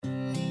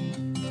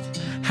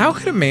How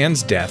could a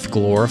man's death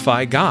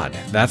glorify God?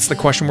 That's the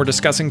question we're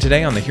discussing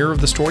today on the Hero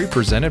of the Story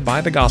presented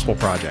by the Gospel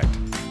Project.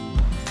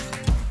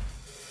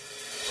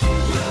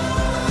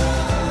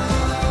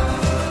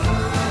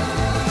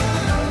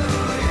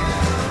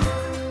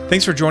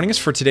 Thanks for joining us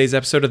for today's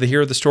episode of the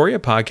Hero of the Story, a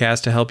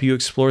podcast to help you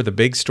explore the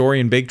big story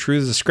and big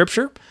truths of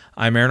Scripture.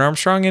 I'm Aaron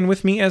Armstrong, and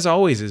with me, as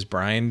always, is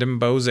Brian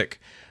Dembozic.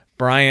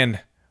 Brian,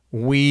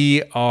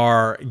 we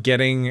are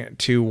getting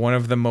to one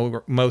of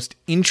the most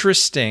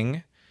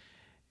interesting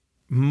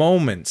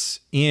moments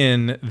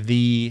in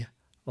the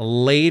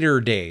later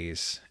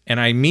days, and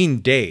I mean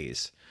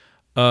days,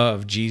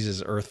 of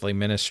Jesus' earthly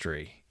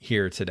ministry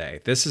here today.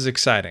 This is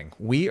exciting.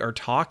 We are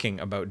talking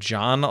about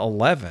John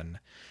 11,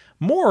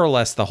 more or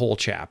less the whole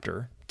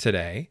chapter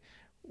today,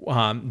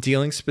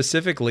 dealing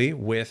specifically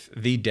with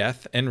the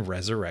death and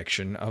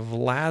resurrection of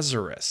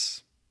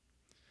Lazarus.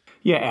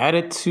 Yeah, add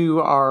it to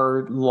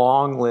our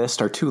long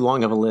list, or too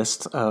long of a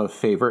list of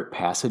favorite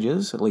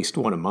passages, at least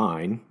one of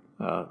mine.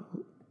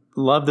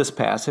 Love this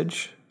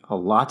passage, a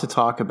lot to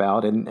talk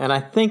about, and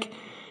I think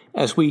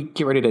as we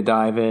get ready to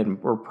dive in,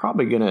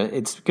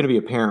 it's going to be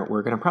apparent,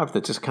 we're going to probably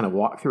just kind of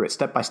walk through it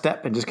step by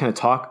step and just kind of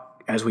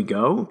talk as we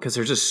go, because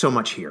there's just so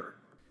much here.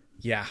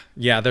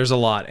 Yeah, there's a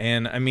lot.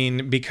 And I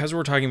mean, because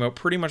we're talking about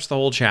pretty much the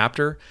whole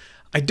chapter,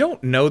 I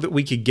don't know that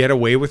we could get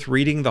away with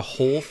reading the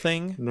whole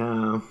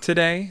thing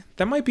today.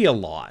 That might be a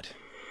lot.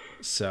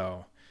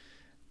 So,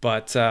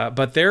 but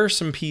there are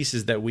some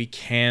pieces that we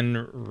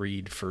can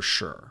read for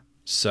sure.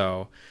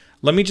 So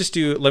let me just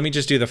do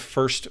the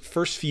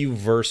first few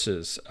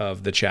verses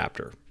of the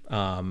chapter.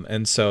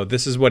 And so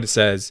this is what it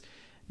says,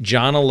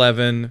 John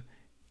 11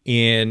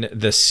 in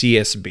the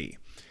CSB.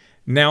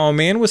 Now a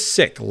man was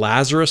sick,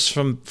 Lazarus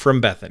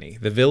from Bethany,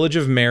 the village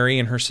of Mary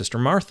and her sister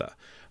Martha.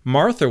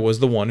 Martha was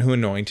the one who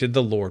anointed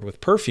the Lord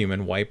with perfume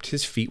and wiped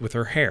his feet with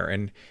her hair,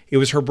 and it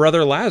was her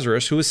brother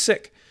Lazarus who was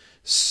sick.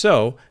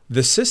 So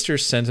the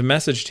sisters sent a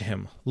message to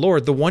him,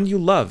 "Lord, the one you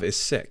love is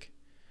sick."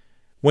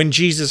 When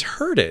Jesus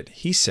heard it,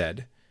 he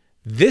said,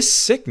 "This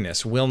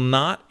sickness will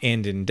not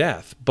end in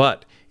death,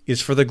 but is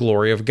for the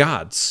glory of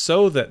God,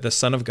 so that the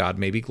Son of God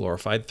may be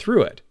glorified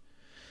through it."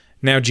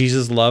 Now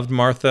Jesus loved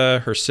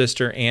Martha, her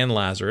sister, and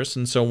Lazarus,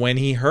 and so when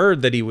he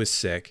heard that he was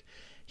sick,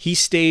 he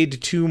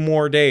stayed 2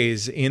 more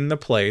days in the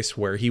place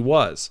where he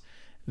was.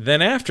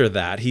 Then after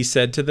that, he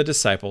said to the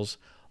disciples,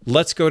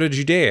 "Let's go to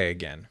Judea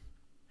again."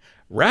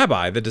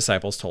 "Rabbi," the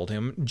disciples told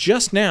him,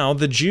 "just now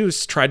the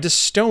Jews tried to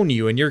stone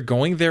you, and you're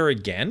going there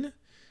again?"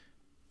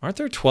 "Aren't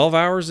there 12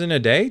 hours in a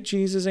day?"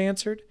 Jesus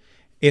answered.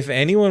 "If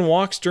anyone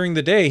walks during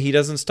the day, he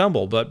doesn't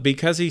stumble, but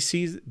because he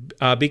sees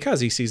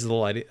the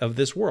light of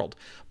this world.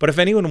 But if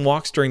anyone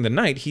walks during the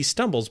night, he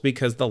stumbles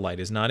because the light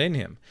is not in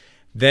him."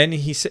 Then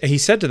he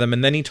said to them,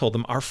 and then he told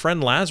them, "Our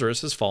friend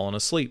Lazarus has fallen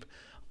asleep.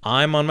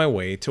 I'm on my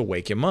way to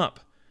wake him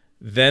up."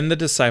 Then the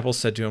disciples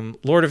said to him,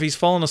 "Lord, if he's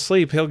fallen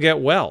asleep, he'll get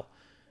well."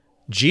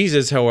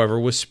 Jesus, however,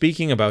 was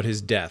speaking about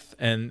his death,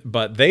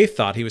 but they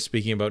thought he was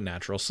speaking about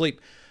natural sleep.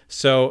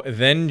 So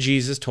then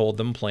Jesus told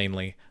them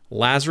plainly,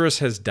 "Lazarus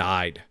has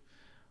died.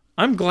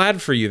 I'm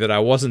glad for you that I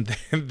wasn't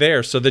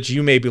there so that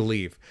you may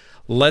believe.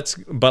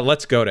 But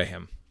let's go to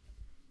him."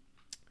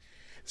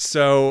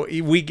 So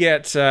we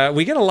get a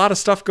lot of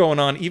stuff going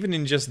on, even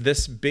in just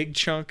this big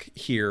chunk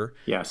here.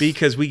 Yes.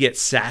 Because we get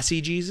sassy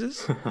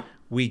Jesus.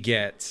 we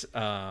get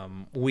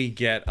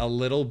a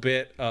little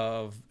bit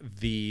of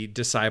the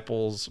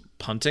disciples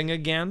punting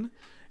again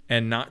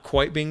and not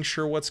quite being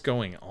sure what's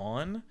going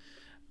on.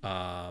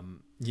 And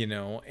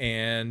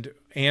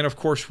of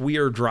course we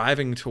are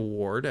driving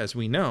toward, as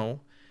we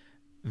know,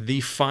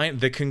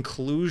 the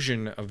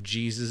conclusion of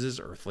Jesus'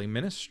 earthly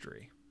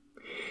ministry.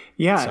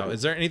 Yeah. So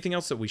is there anything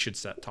else that we should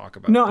talk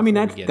about? No, I mean,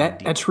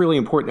 that's really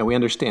important that we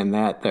understand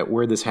that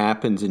where this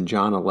happens in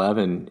John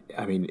 11,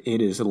 I mean,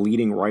 it is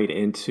leading right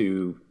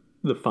into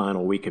the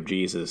final week of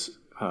Jesus.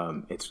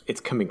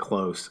 It's coming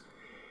close.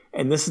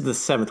 And this is the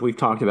 7th. We've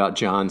talked about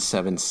John's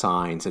 7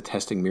 signs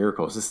attesting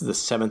miracles. This is the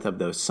 7th of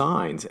those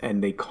signs,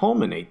 and they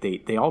culminate.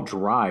 They all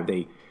drive.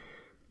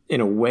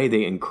 In a way,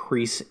 they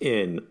increase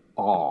in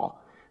awe,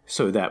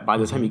 so that by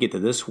the time you get to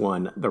this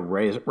one, the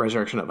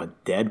resurrection of a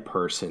dead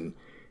person,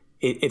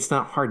 it's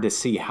not hard to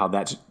see how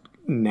that's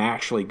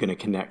naturally going to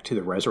connect to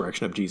the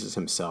resurrection of Jesus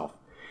himself.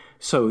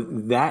 So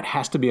that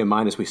has to be in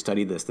mind as we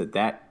study this,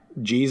 that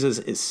Jesus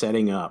is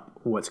setting up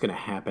what's going to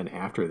happen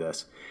after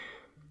this.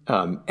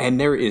 And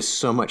there is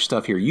so much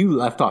stuff here.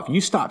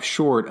 You stopped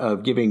short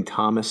of giving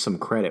Thomas some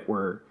credit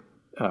where,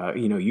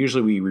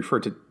 usually we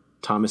refer to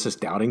Thomas as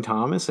doubting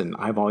Thomas, and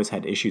I've always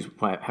had issues.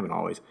 Well, I haven't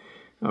always.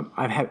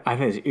 I've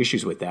had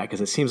issues with that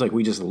because it seems like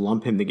we just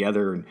lump him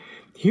together. And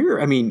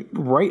here, I mean,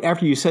 right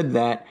after you said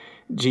that,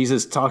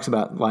 Jesus talks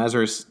about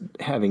Lazarus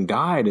having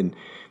died and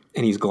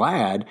he's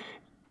glad.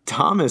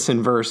 Thomas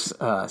in verse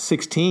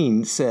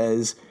 16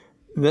 says,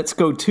 "Let's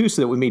go too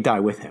so that we may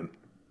die with him."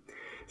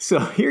 So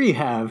here you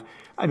have,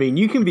 I mean,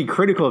 you can be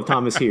critical of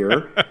Thomas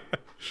here.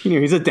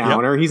 He's a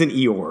downer. Yep. He's an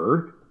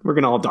Eeyore. We're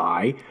going to all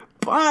die.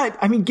 But,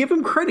 I mean, give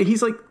him credit.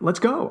 He's like, let's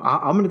go.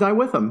 I'm going to die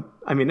with him.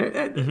 I mean,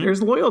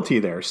 there's loyalty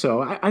there.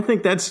 So I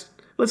think that's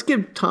let's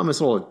give Thomas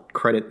a little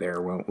credit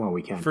there while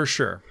we can. For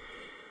sure.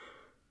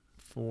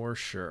 For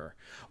sure.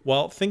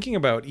 Well, thinking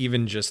about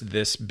even just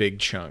this big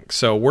chunk,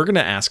 so we're going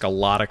to ask a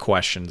lot of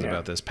questions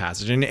about this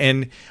passage.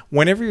 And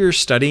whenever you're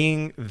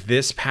studying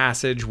this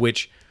passage,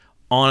 which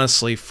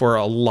honestly, for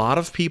a lot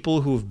of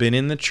people who've been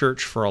in the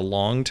church for a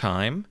long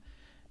time,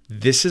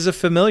 this is a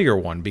familiar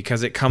one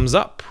because it comes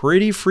up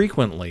pretty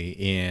frequently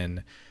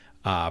in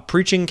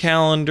preaching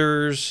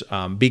calendars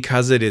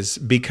because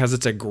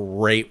it's a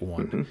great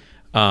one.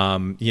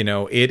 Mm-hmm.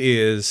 It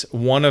is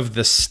one of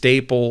the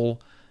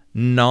staple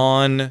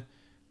non-direct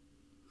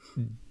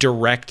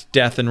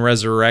death and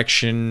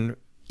resurrection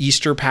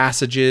Easter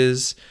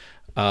passages.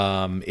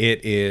 It's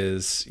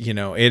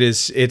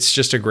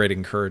just a great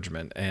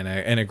encouragement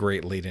and a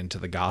great lead into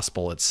the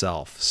gospel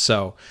itself.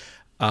 So,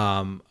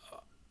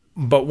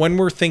 but when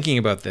we're thinking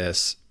about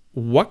this,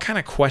 what kind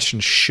of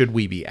questions should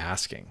we be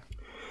asking?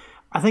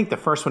 I think the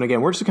first one, again,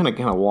 we're just going to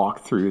kind of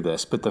walk through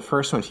this, but the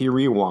first one, if you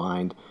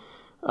rewind,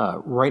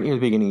 right near the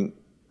beginning,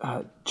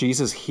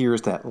 Jesus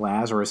hears that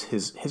Lazarus,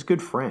 his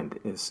good friend,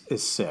 is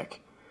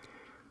sick.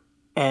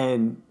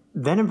 And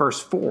then in verse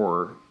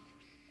 4,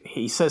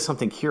 he says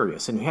something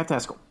curious, and you have to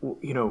ask,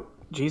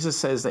 Jesus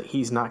says that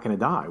he's not going to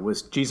die.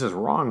 Was Jesus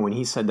wrong when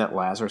he said that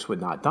Lazarus would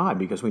not die?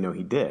 Because we know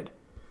he did.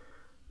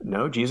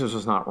 No, Jesus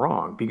was not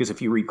wrong, because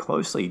if you read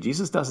closely,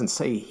 Jesus doesn't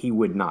say he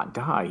would not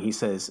die. He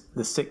says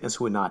the sickness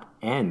would not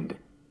end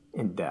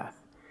in death.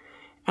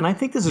 And I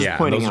think this is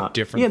pointing out,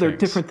 they're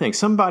different things.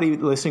 Somebody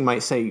listening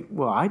might say,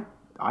 well,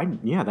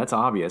 that's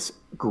obvious.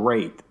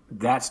 Great.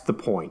 That's the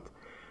point.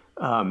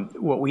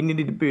 What we need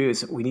to do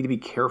is we need to be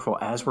careful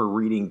as we're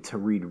reading to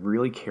read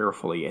really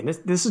carefully. And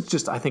this is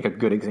just, I think, a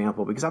good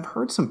example because I've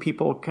heard some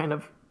people kind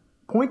of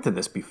point to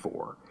this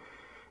before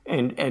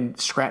and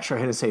scratch their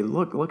head and say,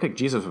 look like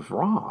Jesus was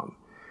wrong.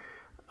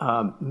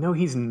 No,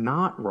 he's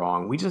not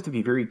wrong. We just have to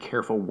be very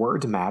careful.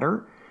 Words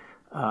matter.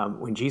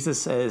 When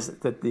Jesus says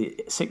that the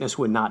sickness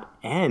would not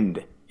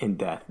end in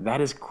death,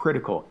 that is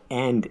critical.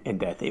 End in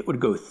death. It would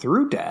go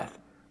through death,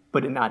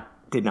 but it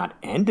did not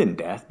end in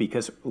death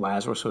because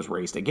Lazarus was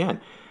raised again.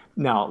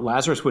 Now,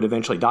 Lazarus would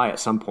eventually die at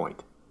some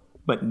point,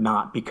 but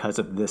not because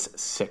of this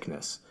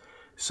sickness.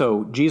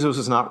 So Jesus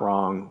is not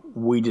wrong.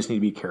 We just need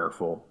to be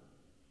careful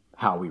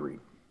how we read.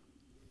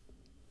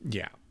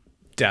 Yeah,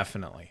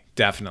 definitely.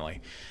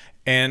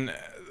 And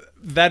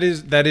that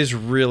is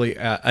really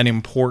an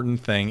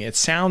important thing. It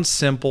sounds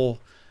simple,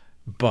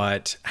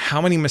 but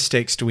how many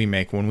mistakes do we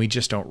make when we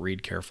just don't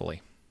read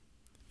carefully?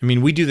 I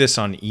mean, we do this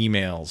on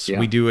emails. Yeah.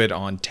 We do it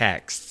on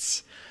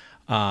texts.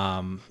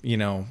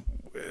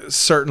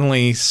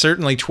 Certainly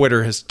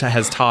Twitter has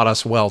taught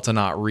us well to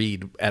not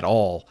read at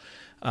all.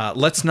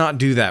 Let's not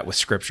do that with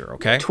Scripture,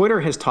 okay?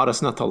 Twitter has taught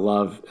us not to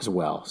love as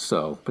well.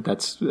 So, but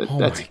that's a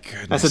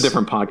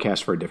different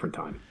podcast for a different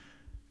time.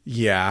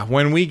 Yeah,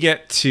 when we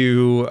get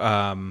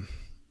to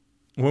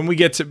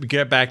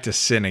get back to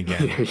sin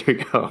again, there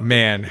you go.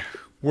 Man,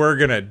 we're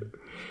gonna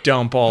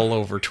dump all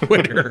over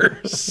Twitter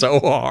so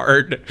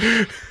hard.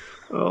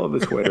 Oh, the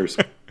Twitters.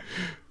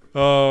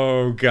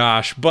 Oh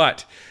gosh,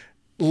 but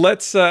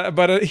let's.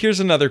 Here's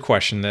another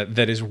question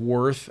that is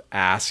worth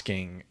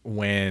asking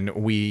when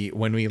we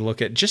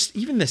look at just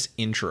even this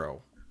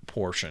intro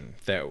portion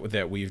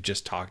that we've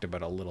just talked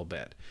about a little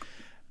bit.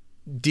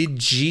 Did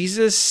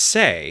Jesus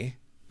say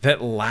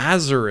that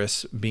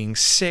Lazarus being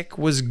sick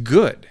was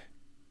good?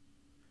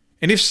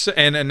 And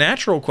a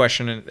natural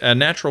question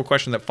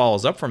that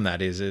follows up from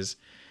that is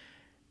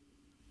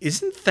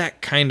isn't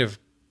that kind of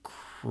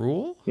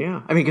cruel?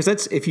 Yeah. I mean, because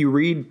that's, if you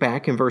read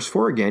back in verse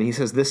 4 again, he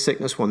says, this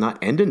sickness will not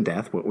end in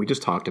death, what we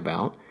just talked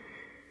about.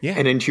 Yeah.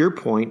 And then to your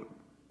point,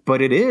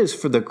 but it is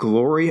for the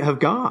glory of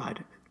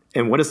God.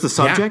 And what is the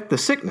subject? Yeah. The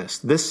sickness.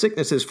 This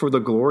sickness is for the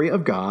glory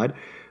of God,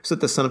 so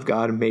that the Son of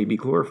God may be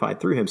glorified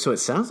through him. So it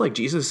sounds like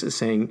Jesus is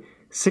saying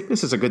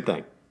sickness is a good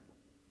thing.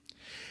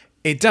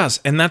 It does.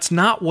 And that's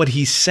not what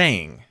he's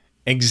saying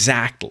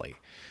exactly.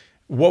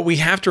 What we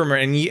have to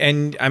remember,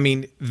 and I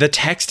mean, the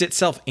text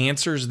itself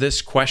answers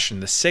this question.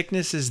 The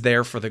sickness is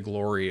there for the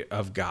glory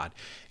of God.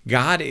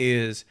 God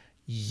is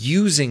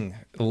using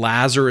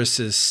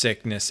Lazarus's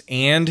sickness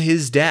and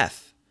his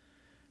death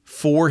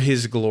for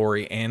his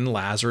glory and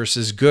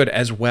Lazarus's good,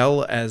 as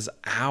well as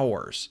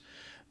ours.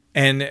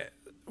 And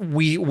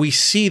we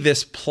see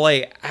this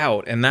play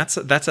out, and that's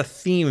a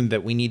theme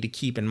that we need to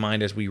keep in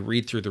mind as we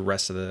read through the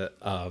rest of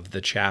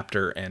the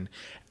chapter. And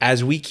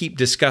as we keep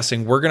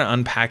discussing, we're going to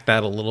unpack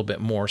that a little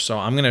bit more. So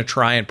I'm going to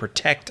try and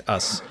protect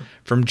us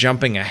from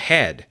jumping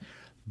ahead.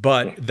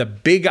 But the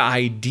big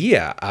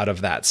idea out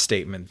of that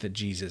statement that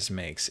Jesus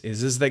makes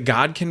is that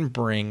God can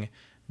bring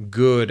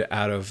good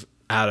out of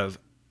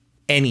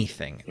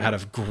anything, out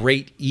of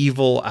great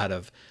evil, out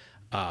of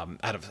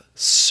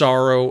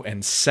sorrow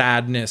and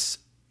sadness.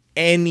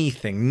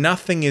 Anything,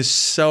 nothing is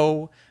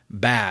so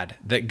bad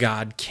that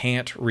God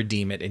can't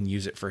redeem it and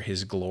use it for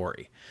his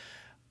glory.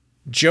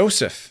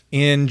 Joseph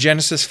in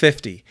Genesis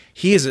 50,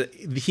 he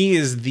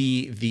is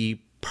the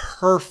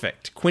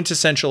perfect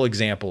quintessential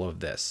example of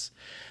this.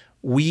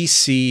 We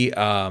see,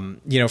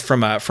 from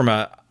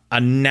a a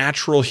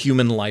natural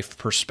human life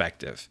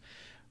perspective.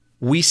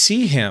 We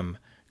see him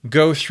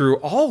go through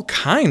all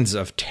kinds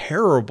of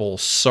terrible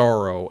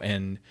sorrow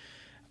and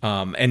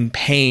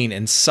pain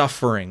and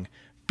suffering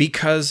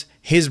because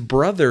his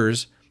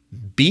brothers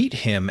beat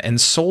him and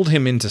sold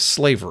him into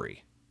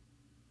slavery.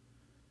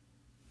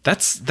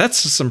 That's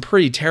some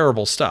pretty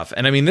terrible stuff.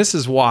 And I mean, this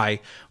is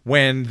why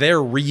when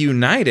they're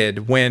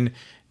reunited, when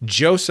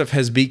Joseph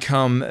has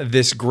become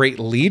this great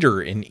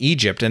leader in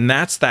Egypt, and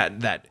that's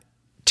that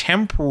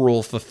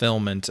temporal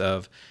fulfillment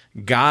of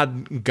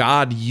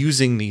God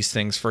using these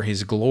things for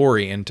his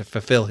glory and to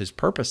fulfill his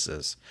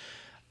purposes.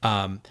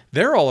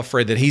 They're all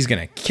afraid that he's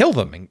going to kill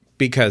them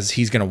because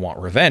he's going to want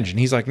revenge. And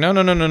he's like,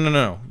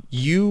 no.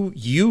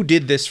 You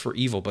did this for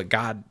evil, but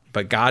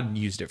God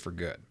used it for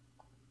good.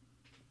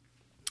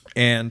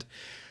 And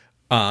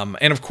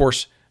of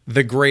course,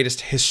 the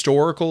greatest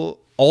historical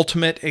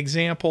ultimate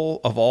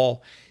example of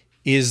all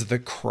is the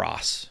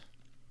cross.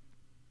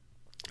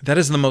 That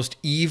is the most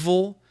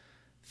evil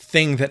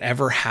thing that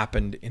ever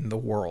happened in the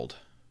world.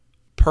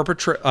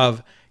 Perpetrator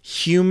of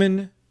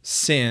human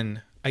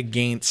sin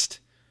against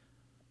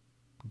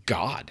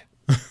God.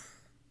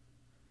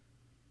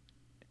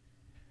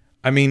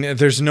 I mean,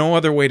 there's no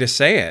other way to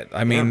say it.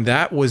 I mean,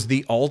 that was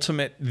the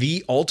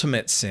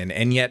ultimate sin.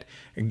 And yet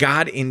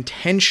God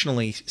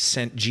intentionally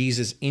sent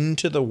Jesus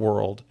into the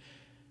world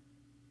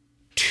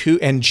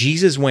and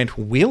Jesus went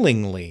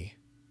willingly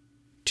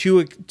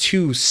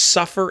to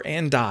suffer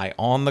and die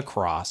on the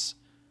cross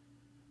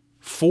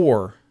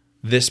for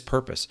this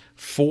purpose,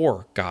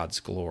 for God's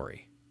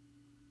glory,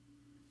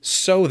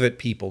 so that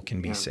people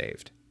can be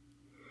saved.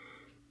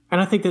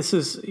 And I think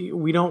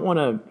we don't want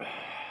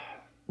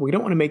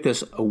to make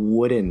this a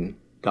wooden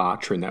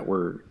doctrine that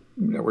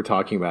we're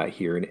talking about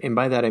here. And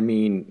by that I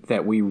mean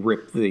that we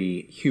rip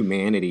the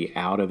humanity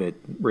out of it,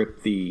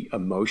 rip the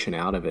emotion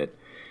out of it.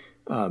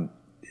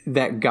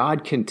 That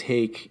God can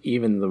take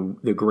even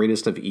the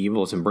greatest of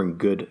evils and bring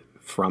good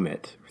from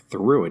it,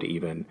 through it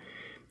even,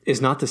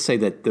 is not to say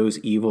that those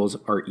evils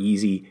are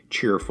easy,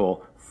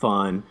 cheerful,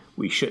 fun.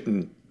 We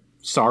shouldn't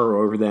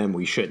sorrow over them.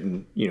 We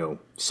shouldn't,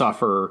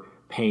 suffer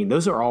pain.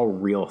 Those are all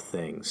real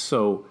things.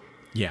 So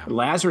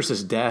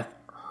Lazarus' death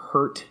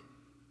hurt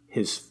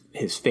his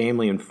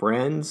family and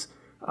friends.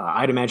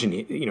 I'd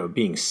imagine,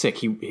 being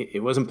sick,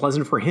 it wasn't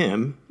pleasant for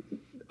him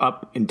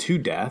up into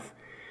death.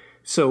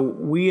 So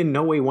we in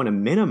no way want to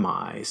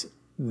minimize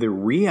the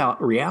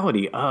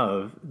reality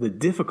of the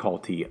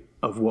difficulty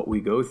of what we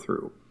go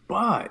through.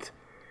 But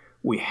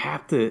we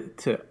have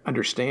to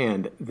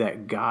understand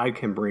that God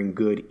can bring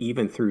good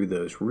even through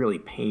those really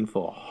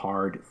painful,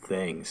 hard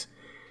things.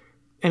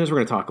 And as we're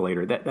going to talk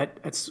later,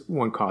 that's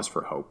one cause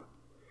for hope.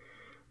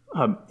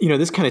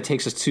 This kind of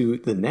takes us to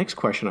the next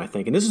question, I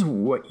think. And this is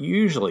what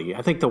usually,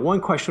 I think the one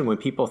question when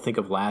people think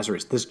of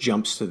Lazarus, this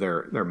jumps to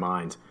their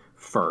minds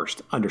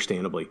first,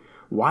 understandably.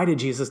 Why did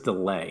Jesus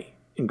delay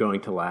in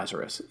going to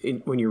Lazarus?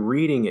 When you're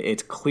reading it,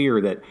 it's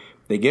clear that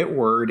they get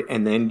word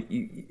and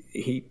then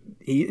he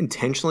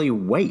intentionally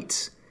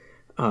waits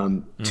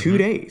 2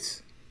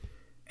 days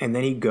and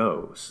then he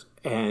goes.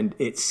 And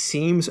it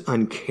seems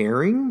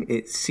uncaring.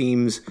 It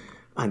seems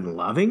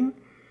unloving.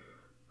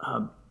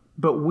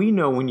 But we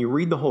know when you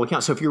read the whole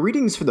account. So if you're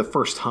reading this for the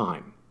first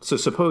time, so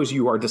suppose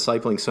you are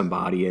discipling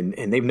somebody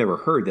and they've never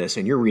heard this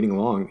and you're reading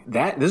along,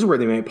 this is where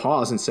they may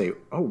pause and say,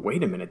 oh,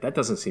 wait a minute, that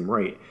doesn't seem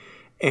right.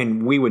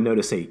 And we would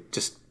notice, say,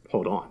 just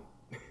hold on.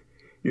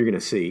 You're going to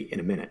see in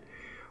a minute.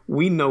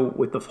 We know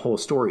with the whole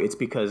story, it's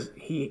because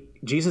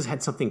Jesus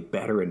had something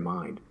better in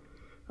mind.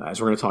 As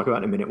we're going to talk about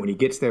in a minute, when he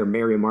gets there,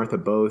 Mary and Martha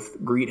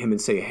both greet him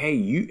and say,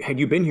 hey, had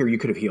you been here, you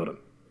could have healed him.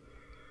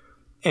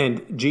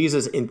 And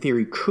Jesus, in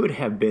theory, could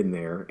have been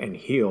there and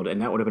healed,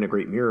 and that would have been a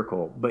great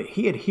miracle. But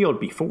he had healed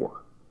before.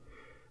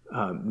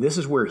 This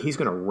is where he's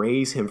going to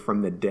raise him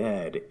from the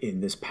dead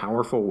in this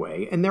powerful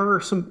way. And there are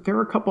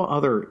a couple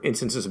other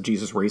instances of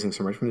Jesus raising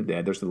somebody from the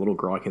dead. There's the little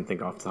girl I can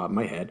think off the top of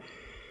my head.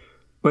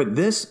 But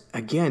this,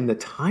 again, the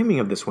timing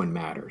of this one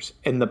matters,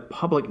 and the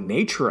public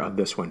nature of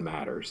this one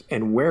matters,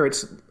 and where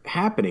it's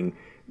happening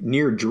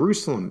near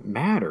Jerusalem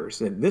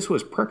matters. And this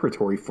was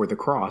preparatory for the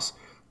cross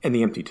and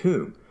the empty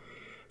tomb.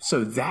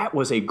 So that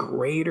was a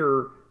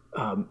greater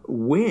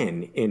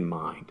win in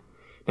mind.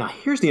 Now,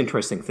 here's the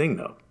interesting thing,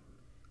 though.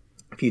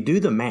 If you do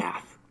the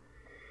math,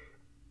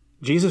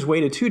 Jesus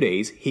waited 2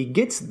 days. He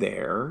gets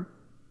there,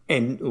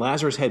 and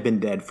Lazarus had been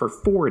dead for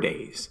 4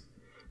 days.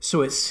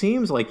 So it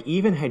seems like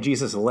even had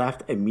Jesus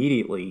left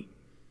immediately,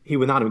 he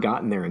would not have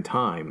gotten there in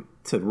time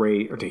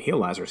to heal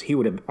Lazarus. He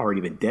would have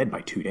already been dead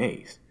by 2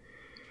 days.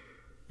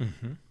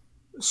 Mm-hmm.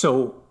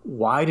 So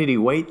why did he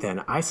wait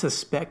then? I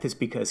suspect it's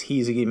because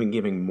he's even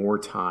giving more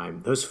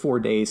time. Those 4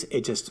 days,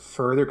 it just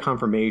further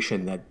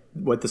confirmation that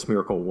what this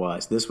miracle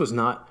was. This was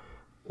not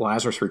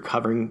Lazarus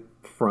recovering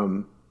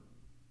from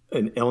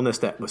an illness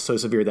that was so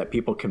severe that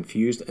people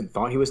confused and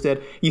thought he was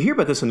dead. You hear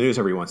about this in the news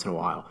every once in a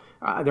while.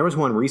 There was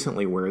one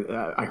recently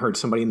where I heard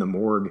somebody in the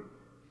morgue,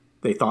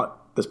 they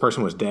thought this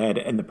person was dead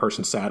and the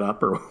person sat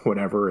up or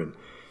whatever. And,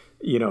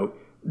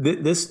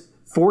 this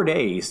 4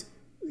 days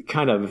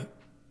kind of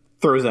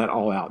throws that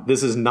all out.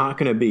 This is not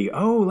going to be,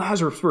 oh,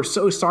 Lazarus, we're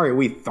so sorry.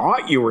 We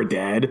thought you were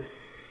dead.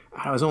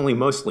 I was only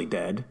mostly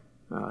dead.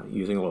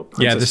 Using a little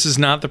princess. Yeah, this is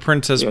not the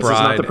Princess Bride. This is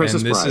not the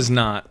Princess Bride. This is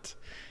not.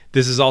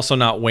 This is also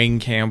not Wayne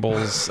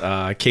Campbell's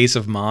case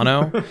of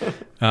mono,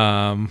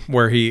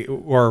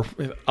 or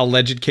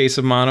alleged case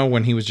of mono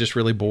when he was just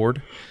really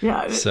bored.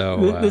 Yeah.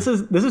 So this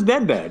is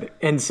dead,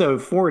 and so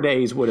 4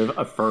 days would have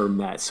affirmed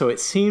that. So it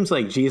seems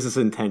like Jesus'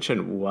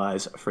 intention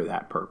was for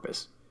that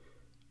purpose.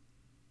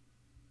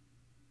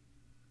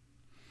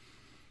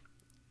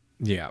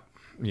 Yeah,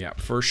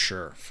 for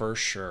sure.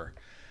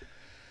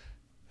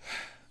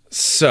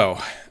 So,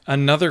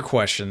 another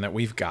question that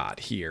we've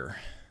got here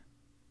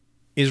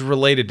is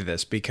related to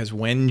this, because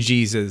when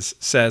Jesus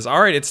says,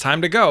 all right, it's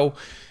time to go,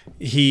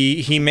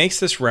 he makes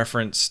this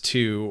reference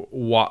to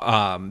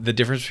the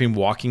difference between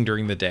walking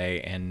during the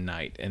day and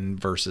night in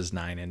verses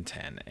 9 and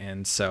 10.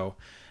 And so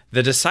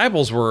the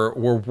disciples were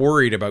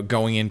worried about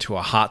going into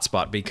a hot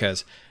spot,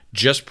 because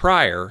just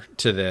prior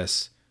to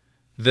this,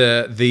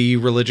 the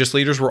religious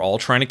leaders were all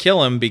trying to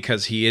kill him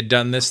because he had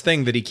done this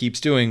thing that he keeps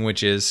doing,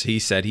 which is he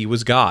said he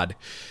was God.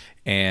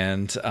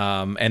 And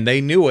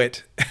they knew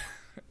it,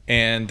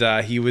 and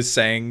he was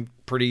saying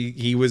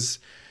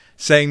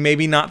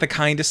maybe not the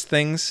kindest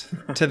things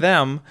to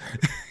them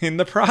in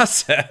the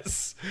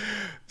process.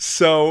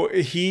 So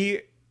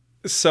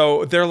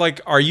they're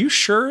like, "Are you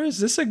sure?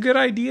 Is this a good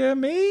idea?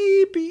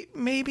 Maybe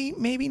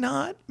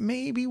not.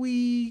 Maybe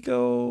we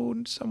go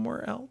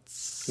somewhere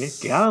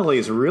else." Galilee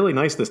is really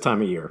nice this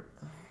time of year.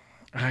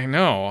 I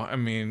know. I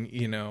mean,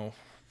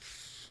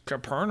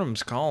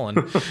 Capernaum's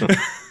calling.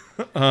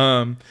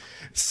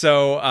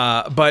 So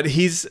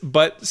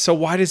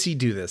why does he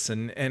do this?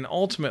 And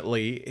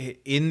ultimately,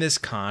 in this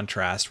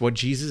contrast, what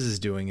Jesus is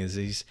doing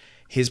is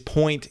his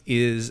point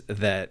is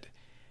that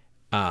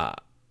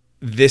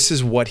this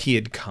is what he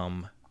had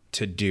come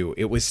to do.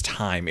 It was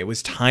time. It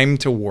was time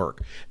to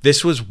work.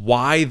 This was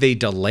why they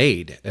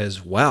delayed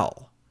as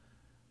well.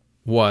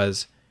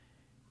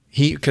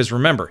 Because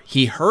remember,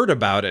 he heard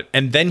about it,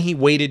 and then he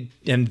waited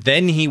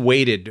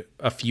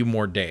a few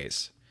more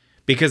days.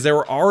 Because they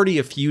were already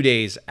a few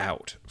days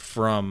out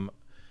from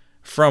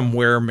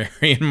where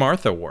Mary and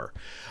Martha were.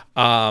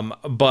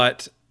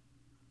 But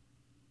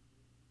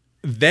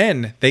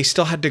then they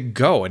still had to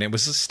go, and it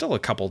was still a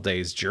couple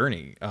days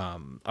journey,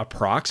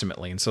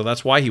 approximately. And so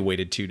that's why he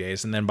waited 2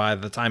 days. And then by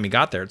the time he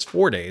got there, it's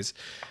 4 days.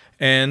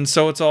 And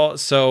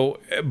so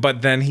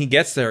but then he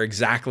gets there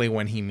exactly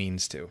when he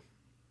means to.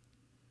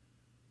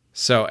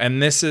 So,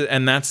 and that's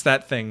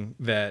that thing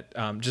that,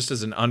 just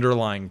as an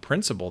underlying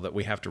principle that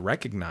we have to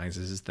recognize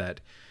is that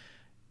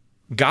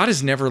God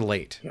is never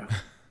late. Yeah.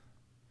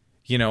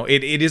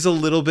 It is a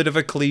little bit of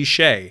a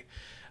cliche,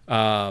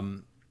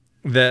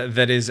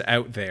 that is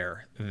out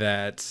there,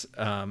 that,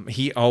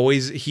 he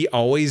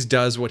always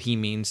does what he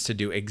means to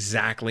do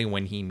exactly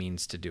when he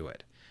means to do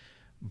it,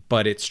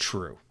 but it's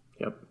true.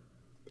 Yep.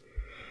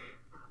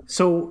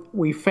 So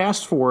we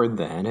fast forward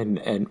then,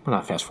 and well,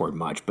 not fast forward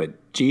much,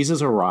 but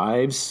Jesus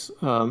arrives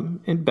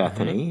in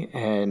Bethany,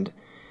 and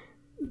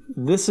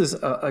this is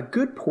a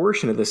good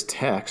portion of this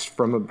text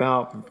from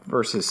about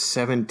verses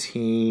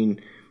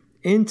 17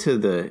 into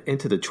the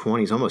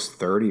 20s, almost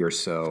 30 or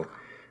so,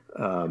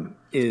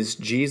 is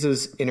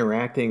Jesus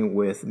interacting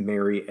with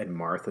Mary and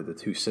Martha, the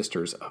two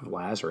sisters of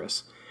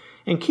Lazarus.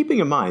 And keeping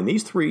in mind,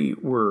 these three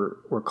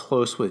were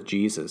close with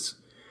Jesus.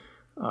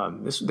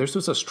 There's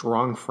just a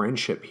strong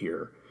friendship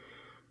here.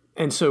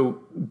 And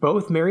so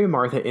both Mary and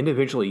Martha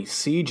individually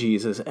see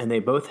Jesus, and they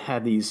both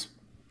have these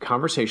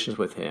conversations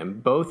with him.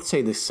 Both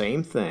say the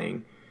same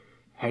thing.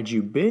 Had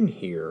you been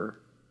here,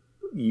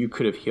 you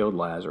could have healed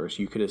Lazarus.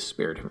 You could have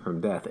spared him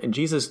from death. And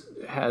Jesus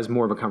has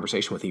more of a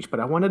conversation with each.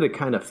 But I wanted to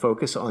kind of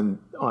focus on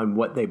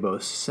what they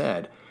both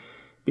said.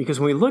 Because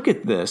when we look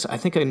at this, I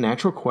think a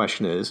natural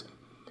question is,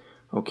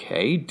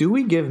 okay, do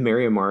we give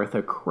Mary and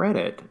Martha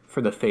credit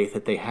for the faith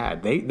that they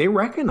had? They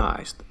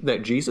recognized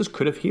that Jesus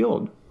could have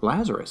healed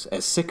Lazarus,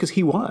 as sick as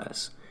he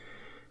was.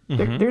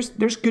 Mm-hmm.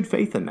 There's good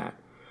faith in that.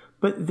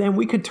 But then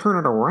we could turn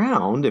it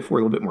around, if we're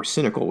a little bit more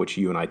cynical, which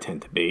you and I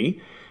tend to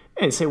be,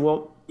 and say,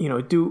 well,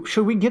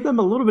 should we give them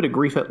a little bit of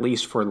grief at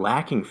least for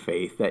lacking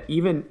faith, that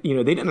even,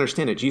 they didn't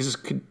understand that Jesus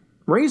could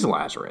raise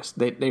Lazarus.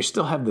 They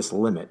still have this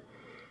limit.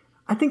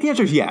 I think the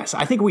answer is yes.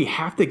 I think we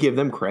have to give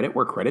them credit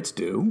where credit's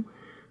due.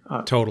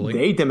 Totally.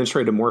 They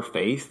demonstrated more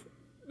faith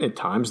at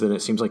times than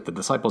it seems like the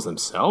disciples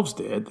themselves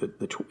did,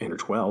 the inner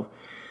 12.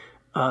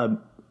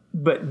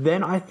 But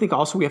then I think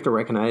also we have to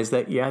recognize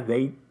that,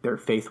 their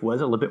faith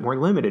was a little bit more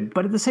limited.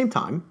 But at the same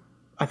time,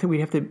 I think we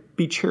have to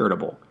be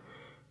charitable.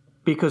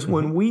 Because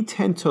when we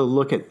tend to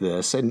look at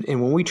this, and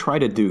when we try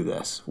to do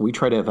this, we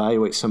try to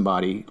evaluate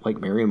somebody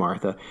like Mary and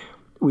Martha,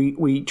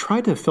 we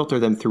try to filter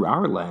them through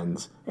our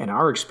lens and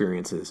our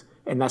experiences,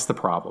 and that's the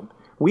problem.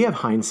 We have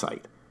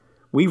hindsight.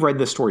 We've read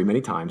this story many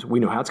times. We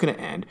know how it's going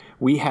to end.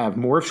 We have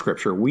more of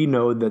Scripture. We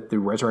know that the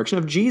resurrection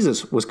of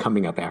Jesus was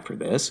coming up after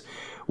this.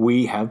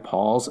 We have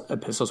Paul's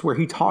epistles where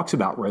he talks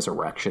about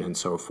resurrection and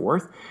so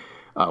forth.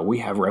 We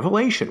have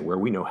Revelation where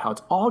we know how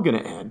it's all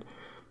going to end.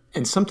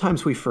 And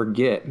sometimes we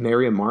forget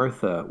Mary and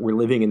Martha were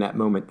living in that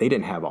moment. They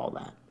didn't have all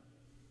that.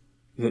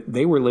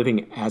 They were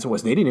living as it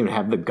was. They didn't even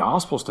have the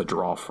Gospels to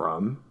draw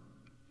from.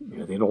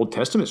 The Old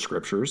Testament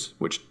scriptures,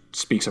 which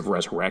speaks of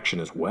resurrection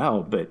as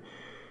well, but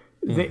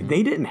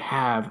they didn't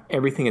have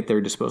everything at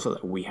their disposal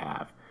that we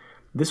have.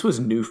 This was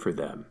new for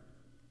them.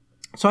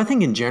 So I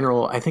think in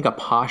general, a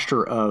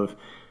posture of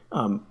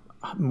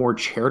more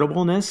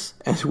charitableness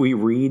as we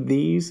read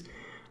these.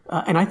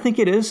 And I think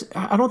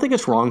I don't think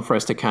it's wrong for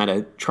us to kind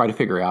of try to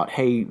figure out,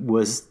 hey,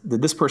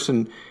 did this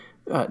person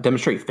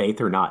demonstrate faith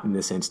or not in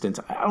this instance?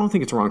 I don't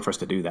think it's wrong for us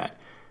to do that.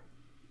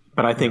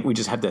 But I think we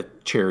just have the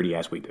charity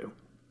as we do.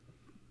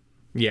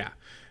 Yeah.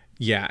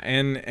 Yeah.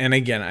 And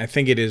again, I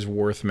think it is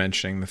worth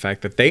mentioning the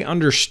fact that they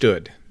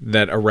understood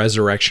that a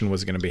resurrection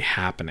was going to be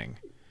happening.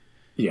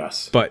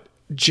 Yes. But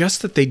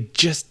just that they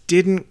just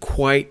didn't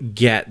quite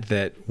get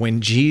that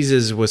when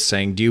Jesus was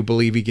saying, do you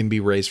believe he can be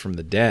raised from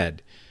the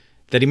dead?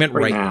 That he meant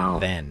right now.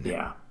 Then.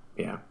 Yeah.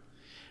 Yeah.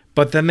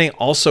 But then they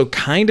also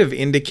kind of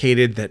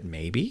indicated that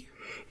maybe,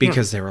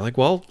 because they were like,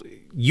 well,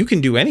 you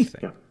can do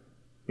anything. Yeah.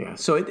 Yeah.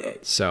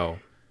 So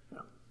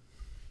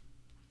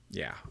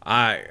yeah.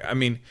 I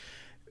mean,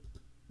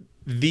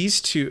 these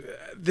two,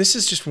 this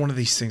is just one of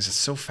these things that's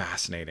so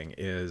fascinating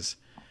is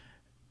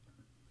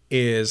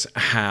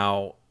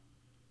how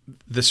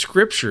the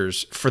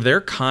scriptures, for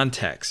their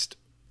context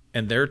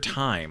and their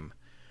time,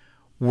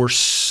 were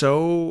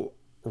so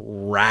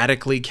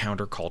radically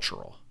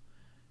countercultural,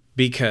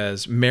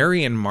 because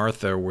Mary and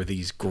Martha were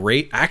these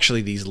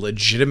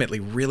legitimately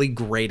really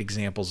great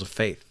examples of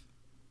faith.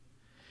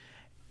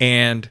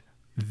 And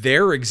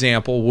their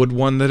example would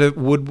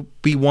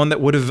be one that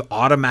would have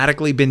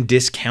automatically been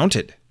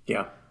discounted.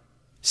 Yeah.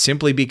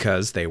 Simply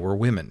because they were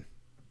women.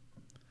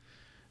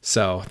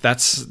 So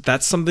that's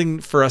something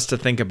for us to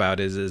think about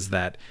is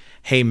that,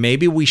 hey,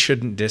 maybe we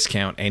shouldn't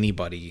discount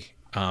anybody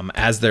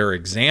as their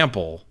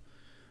example.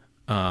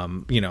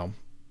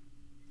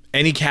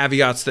 Any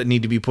caveats that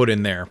need to be put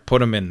in there, put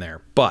them in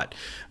there. But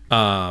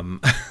that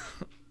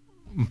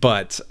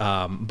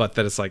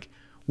it's like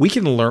we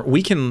can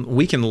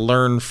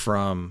learn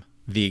from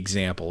the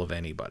example of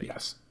anybody.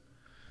 Yes.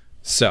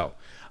 So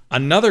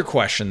another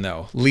question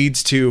though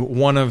leads to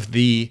one of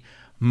the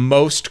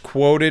most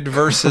quoted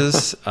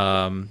verses,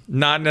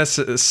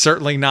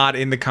 certainly not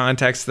in the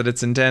context that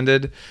it's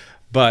intended,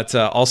 but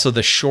also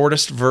the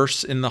shortest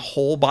verse in the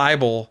whole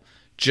Bible,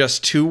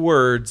 just 2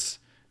 words.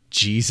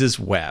 Jesus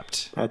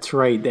wept. That's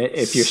right.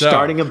 If you're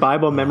starting a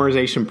Bible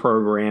memorization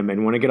program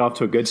and want to get off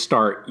to a good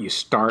start, you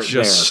start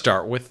there. Just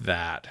start with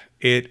that.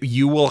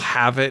 You will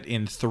have it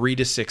in 3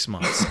 to 6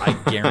 months. I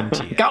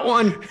guarantee it. Got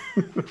one.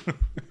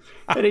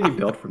 And then you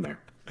build from there.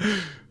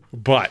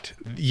 But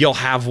you'll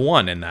have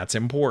one, and that's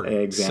important.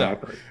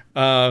 Exactly.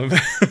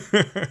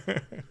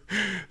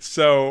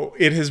 So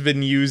it has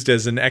been used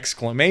as an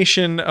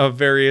exclamation of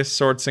various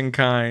sorts and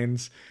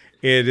kinds.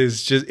 It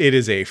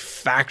is a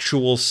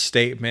factual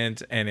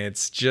statement, and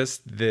it's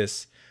just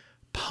this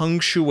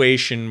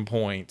punctuation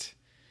point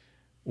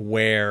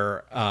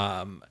where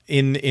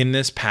in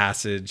this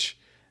passage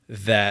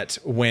that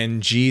when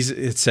Jesus,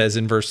 it says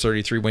in verse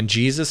 33, when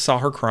Jesus saw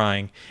her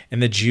crying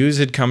and the Jews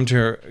had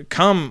who had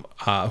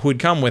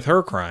come with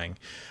her crying,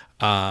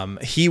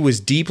 he was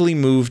deeply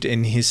moved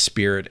in his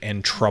spirit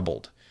and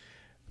troubled.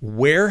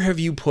 Where have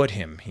you put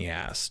him? He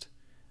asked.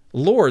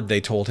 Lord,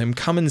 they told him,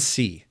 come and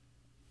see.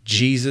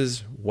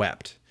 Jesus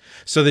wept.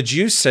 So the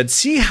Jews said,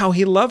 see how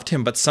he loved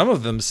him. But some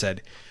of them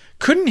said,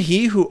 couldn't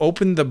he who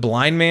opened the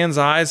blind man's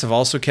eyes have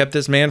also kept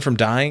this man from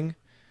dying?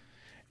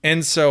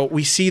 And so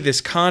we see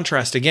this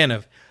contrast again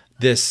of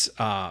this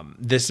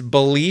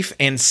belief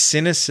and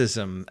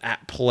cynicism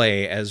at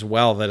play as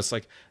well, that it's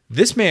like,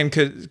 this man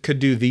could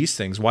do these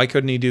things. Why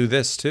couldn't he do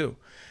this too?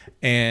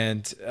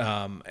 And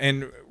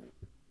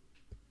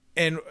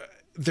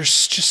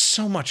there's just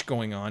so much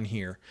going on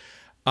here.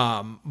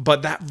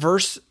 But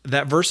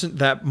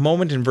that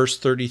moment in verse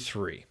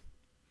 33,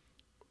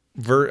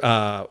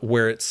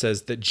 where it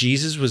says that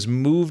Jesus was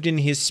moved in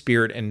his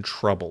spirit and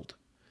troubled.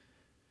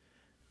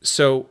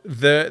 So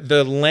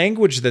the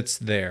language that's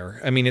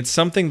there, I mean, it's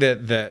something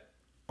that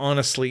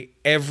honestly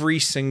every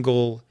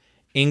single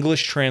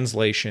English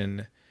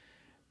translation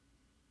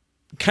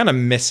kind of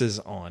misses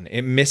on.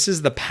 It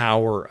misses the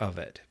power of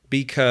it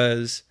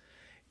because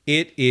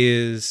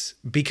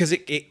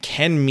it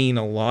can mean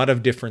a lot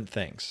of different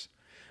things.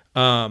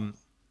 The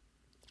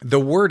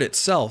word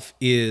itself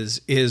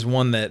is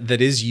one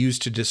that is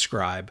used to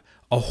describe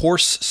a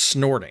horse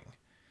snorting.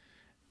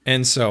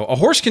 And so a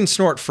horse can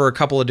snort for a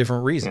couple of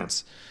different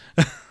reasons,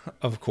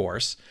 of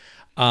course.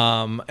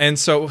 And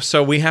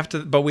so we have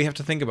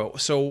to think about,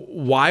 so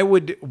why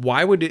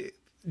would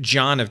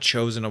John have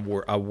chosen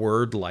a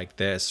word like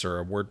this or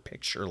a word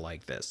picture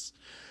like this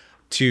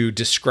to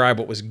describe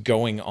what was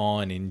going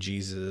on in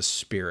Jesus'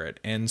 spirit?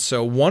 And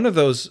so one of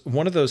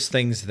those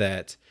things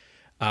that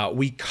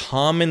we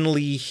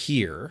commonly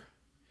hear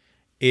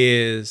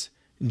is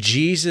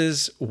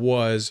Jesus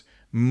was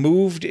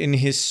moved in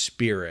his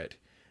spirit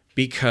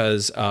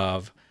because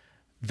of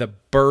the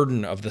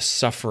burden of the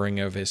suffering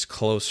of his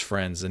close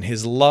friends and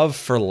his love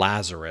for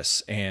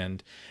Lazarus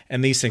and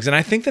these things. And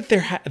I think that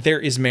there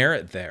is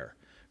merit there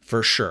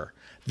for sure.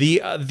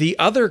 The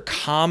other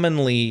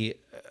commonly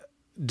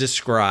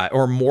described,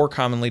 or more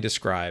commonly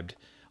described,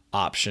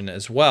 option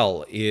as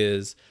well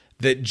is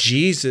that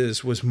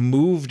Jesus was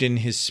moved in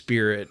his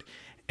spirit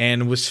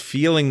and was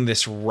feeling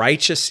this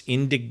righteous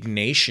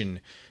indignation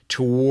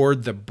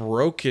toward the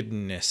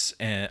brokenness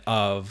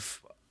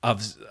of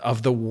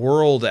the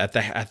world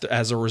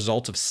as a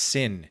result of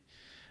sin,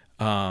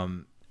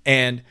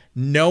 and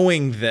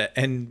knowing that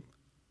and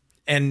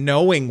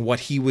knowing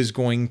what he was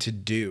going to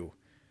do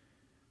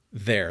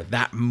there,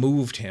 that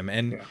moved him.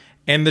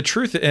 And the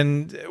truth,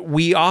 and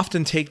we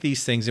often take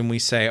these things and we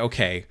say,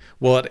 okay,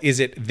 well, is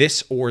it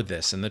this or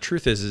this? And the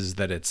truth is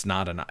that it's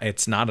not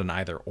an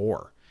either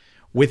or.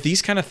 With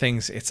these kind of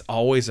things, it's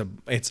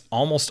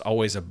almost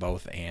always a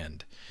both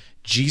and.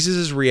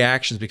 Jesus'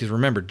 reactions, because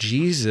remember,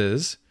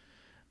 Jesus,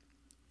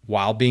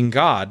 while being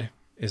God,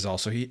 is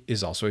also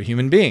a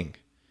human being.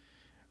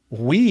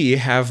 We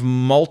have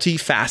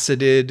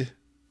multifaceted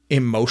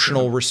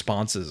emotional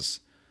responses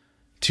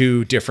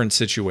to different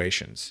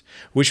situations,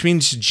 which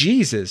means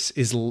Jesus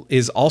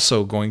is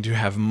also going to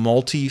have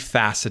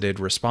multifaceted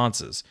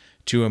responses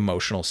to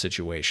emotional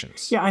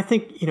situations. Yeah, I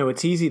think,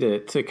 it's easy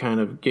to kind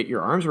of get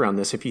your arms around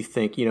this if you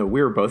think,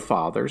 we're both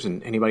fathers,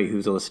 and anybody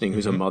who's listening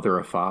who's a mother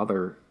or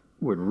father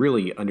would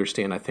really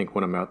understand, I think,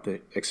 what I'm about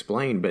to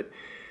explain. But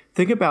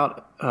think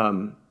about,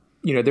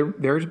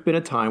 there's been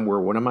a time where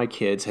one of my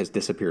kids has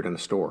disappeared in a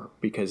store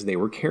because they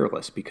were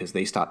careless, because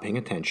they stopped paying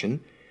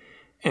attention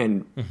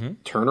and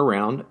turn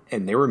around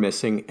and they were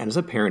missing. And as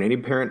a parent, any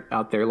parent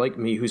out there like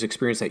me who's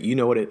experienced that,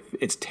 what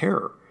it's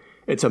terror.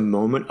 It's a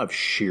moment of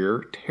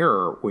sheer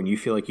terror when you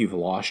feel like you've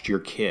lost your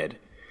kid.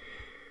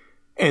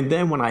 And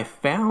then when I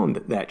found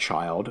that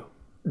child,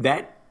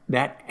 that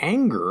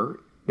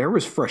anger, there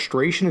was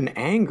frustration and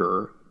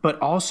anger, but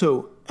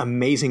also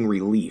amazing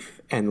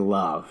relief and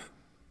love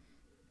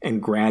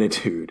and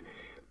gratitude.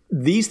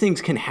 These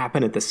things can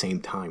happen at the same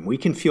time. We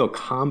can feel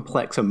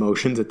complex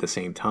emotions at the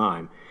same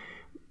time.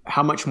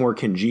 How much more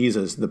can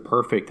Jesus, the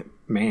perfect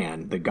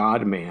man, the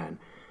God-man,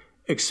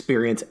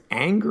 experience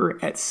anger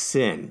at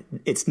sin?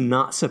 It's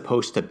not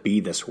supposed to be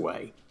this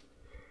way.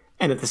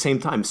 And at the same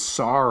time,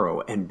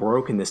 sorrow and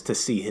brokenness to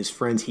see his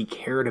friends he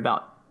cared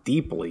about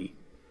deeply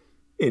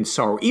in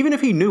sorrow, even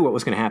if he knew what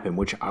was going to happen,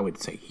 which I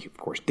would say he, of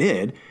course,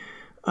 did.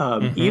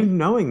 Even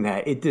knowing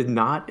that, it did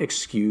not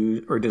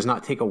excuse or does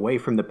not take away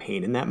from the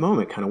pain in that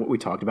moment, kind of what we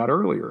talked about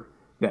earlier.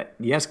 That,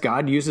 yes,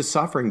 God uses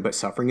suffering, but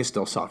suffering is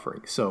still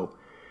suffering. So,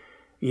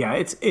 yeah,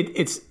 it's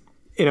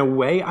in a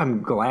way,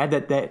 I'm glad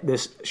that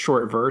this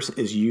short verse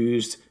is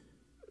used,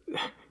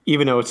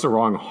 even though it's the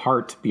wrong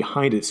heart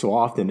behind it so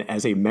often,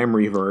 as a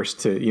memory verse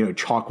to,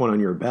 chalk one on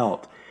your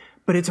belt.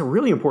 But it's a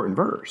really important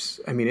verse.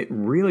 I mean, it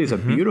really is a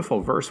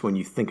beautiful verse when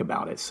you think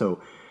about it.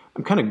 So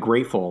I'm kind of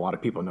grateful a lot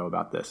of people know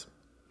about this.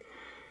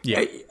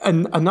 Yeah.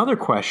 Another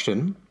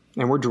question,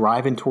 and we're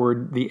driving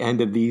toward the end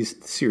of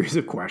these series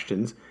of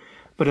questions,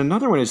 but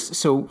another one is,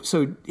 so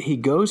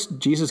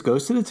Jesus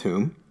goes to the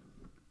tomb,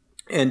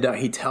 and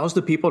he tells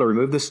the people to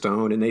remove the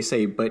stone, and they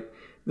say, but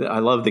I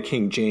love the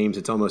King James,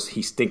 it's almost,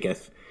 he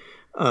stinketh.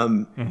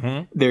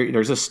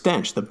 There's a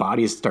stench. The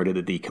body has started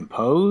to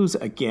decompose.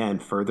 Again,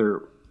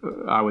 further,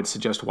 I would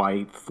suggest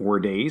why 4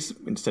 days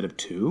instead of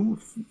 2,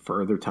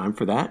 further time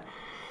for that.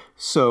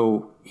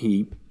 So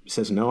he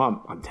says, no,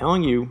 I'm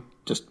telling you,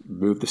 just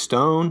remove the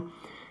stone.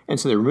 And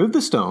so they remove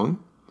the stone,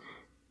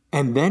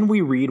 and then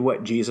we read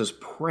what Jesus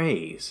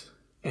prays,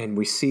 and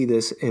we see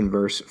this in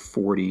verse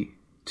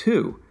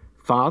 42.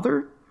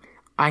 Father,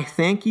 I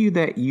thank you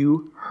that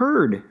you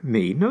heard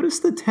me. Notice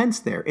the tense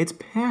there. It's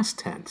past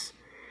tense.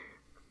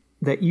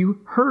 That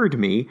you heard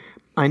me.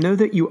 I know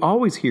that you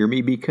always hear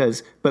me,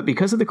 but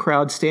because of the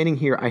crowd standing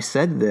here, I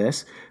said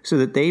this so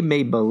that they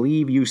may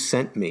believe you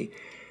sent me.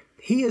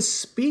 He is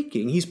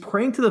speaking. He's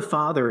praying to the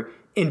Father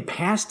in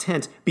past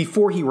tense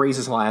before he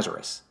raises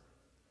Lazarus.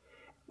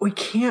 We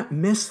can't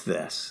miss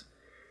this.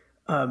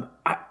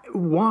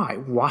 Why?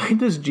 Why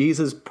does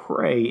Jesus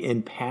pray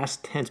in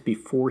past tense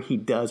before he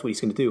does what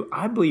he's going to do?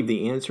 I believe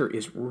the answer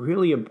is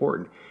really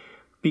important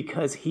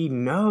because he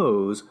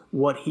knows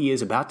what he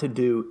is about to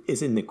do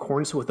is in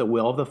accordance with the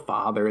will of the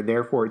Father.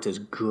 Therefore, it's as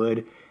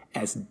good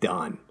as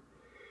done.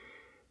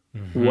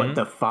 What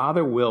the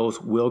Father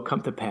wills will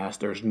come to pass.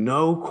 There's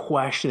no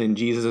question in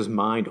Jesus'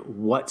 mind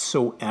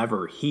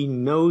whatsoever. He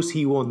knows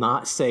he will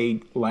not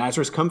say,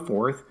 Lazarus, come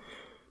forth.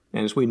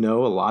 And as we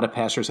know, a lot of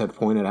pastors have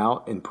pointed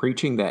out in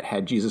preaching that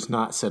had Jesus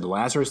not said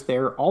Lazarus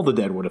there, all the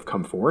dead would have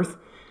come forth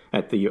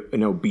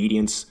in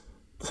obedience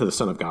to the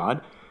Son of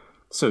God.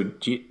 So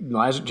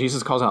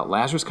Jesus calls out,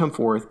 Lazarus, come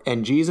forth.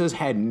 And Jesus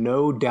had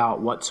no doubt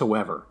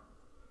whatsoever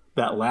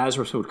that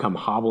Lazarus would come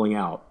hobbling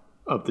out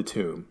of the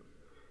tomb.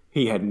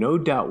 He had no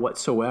doubt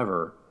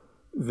whatsoever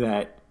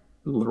that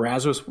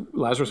Lazarus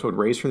would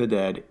raise from the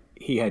dead.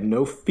 He had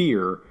no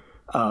fear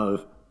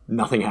of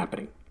nothing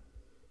happening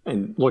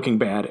and looking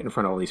bad in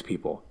front of all these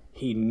people.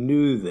 He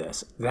knew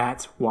this.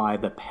 That's why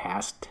the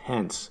past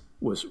tense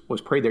was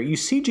prayed there. You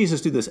see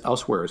Jesus do this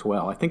elsewhere as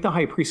well. I think the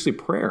high priestly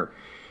prayer,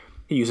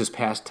 he uses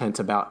past tense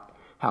about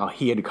how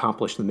he had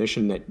accomplished the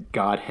mission that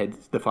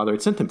the Father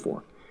had sent him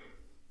for.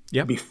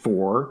 Yep.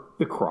 Before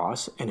the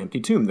cross and empty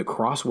tomb. The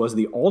cross was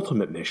the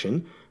ultimate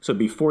mission. So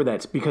before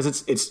that, because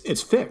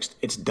it's fixed,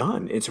 it's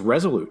done, it's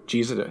resolute.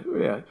 Jesus,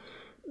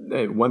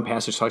 one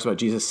passage talks about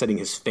Jesus setting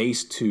his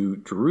face to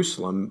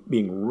Jerusalem,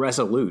 being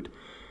resolute.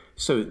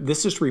 So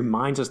this just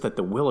reminds us that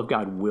the will of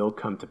God will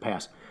come to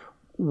pass.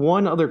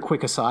 One other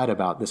quick aside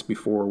about this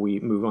before we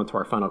move on to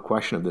our final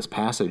question of this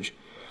passage.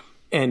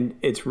 And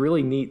it's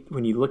really neat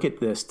when you look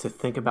at this to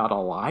think about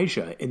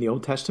Elijah in the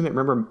Old Testament.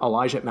 Remember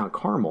Elijah at Mount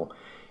Carmel.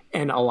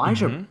 And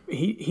Elijah,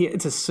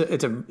 it's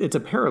a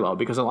parallel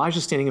because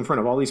Elijah's standing in front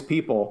of all these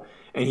people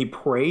and he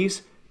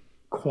prays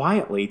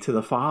quietly to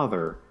the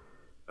Father,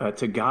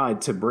 to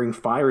God, to bring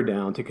fire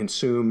down to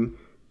consume,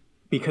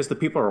 because the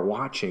people are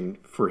watching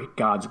for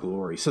God's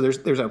glory. So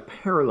there's a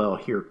parallel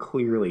here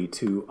clearly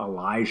to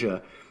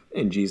Elijah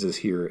and Jesus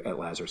here at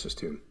Lazarus'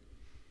 tomb.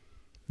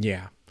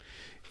 Yeah.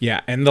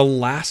 Yeah. And the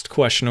last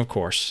question, of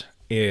course,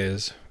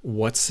 is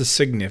what's the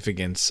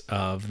significance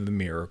of the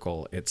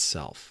miracle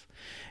itself?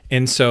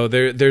 And so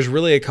there's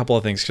really a couple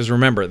of things, because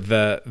remember,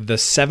 the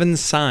 7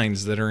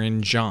 signs that are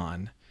in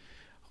John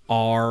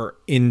are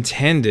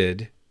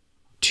intended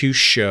to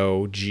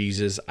show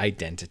Jesus'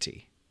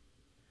 identity,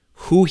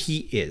 who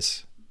he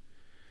is.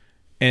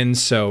 And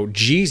so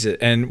Jesus,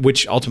 and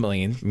which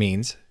ultimately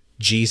means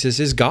Jesus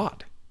is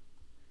God.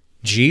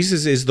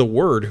 Jesus is the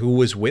Word who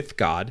was with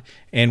God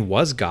and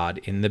was God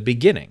in the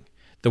beginning,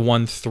 the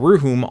one through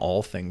whom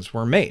all things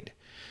were made.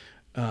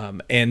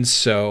 And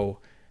so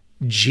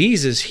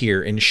Jesus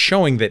here, in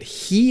showing that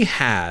he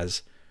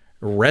has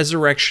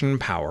resurrection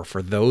power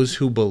for those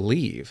who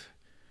believe,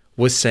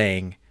 was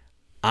saying,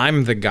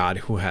 I'm the God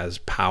who has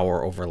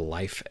power over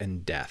life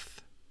and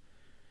death.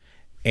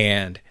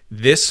 And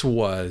this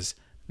was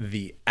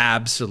the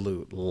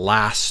absolute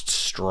last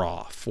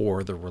straw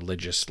for the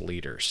religious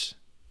leaders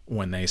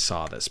when they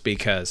saw this,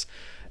 because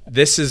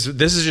this is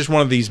just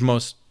one of these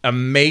most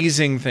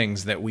amazing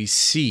things that we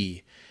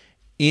see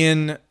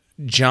in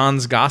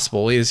John's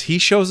gospel. Is he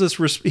shows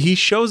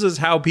us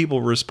how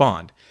people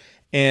respond.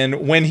 And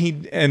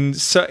in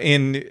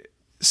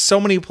so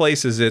many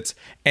places it's,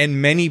 and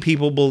many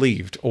people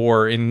believed,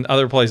 or in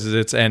other places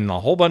it's, and a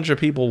whole bunch of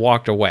people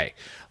walked away.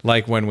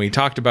 Like when we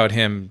talked about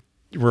him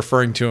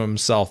referring to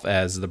himself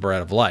as the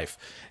bread of life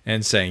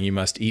and saying, you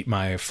must eat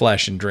my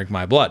flesh and drink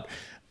my blood.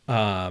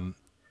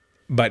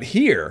 But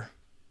here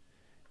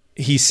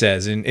he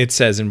says, and it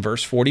says in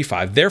verse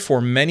 45,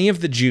 therefore many of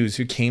the Jews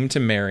who came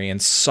to Mary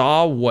and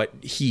saw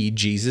what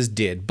Jesus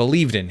did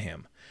believed in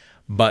him.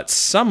 But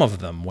some of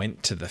them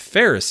went to the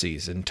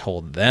Pharisees and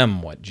told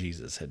them what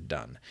Jesus had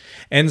done.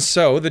 And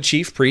so the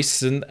chief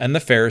priests and the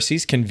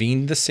Pharisees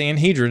convened the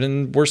Sanhedrin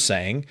and were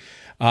saying,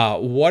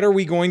 what are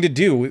we going to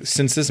do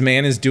since this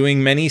man is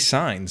doing many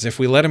signs? If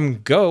we let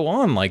him go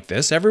on like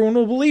this, everyone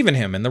will believe in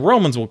him, and the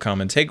Romans will come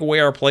and take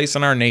away our place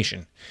in our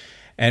nation.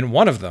 And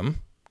one of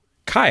them,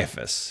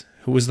 Caiaphas,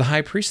 who was the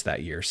high priest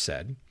that year,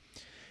 said,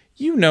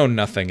 you know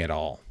nothing at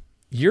all.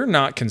 You're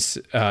not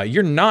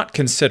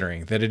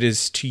considering that it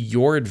is to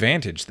your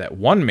advantage that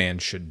one man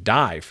should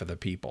die for the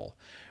people,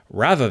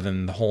 rather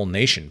than the whole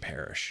nation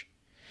perish.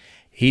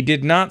 He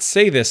did not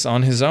say this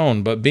on his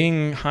own, but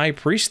being high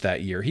priest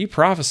that year, he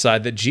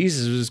prophesied that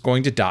Jesus was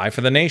going to die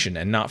for the nation,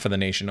 and not for the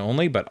nation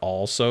only, but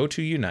also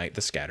to unite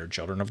the scattered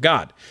children of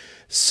God.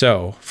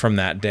 So, from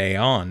that day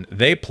on,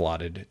 they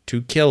plotted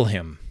to kill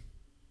him.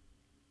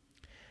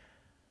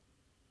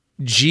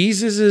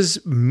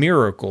 Jesus'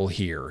 miracle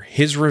here,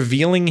 his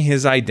revealing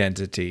his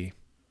identity,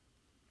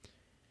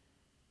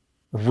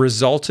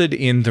 resulted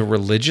in the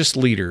religious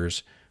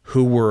leaders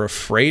who were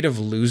afraid of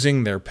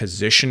losing their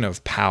position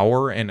of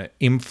power and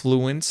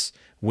influence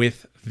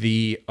with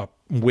the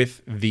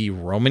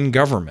Roman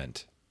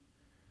government,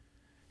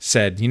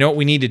 said, you know what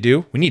we need to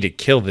do? We need to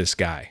kill this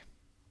guy.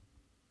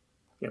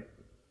 Yep.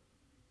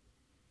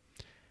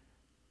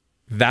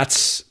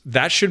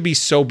 That should be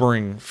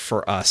sobering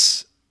for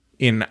us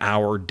in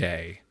our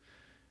day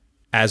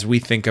as we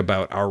think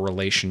about our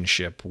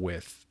relationship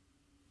with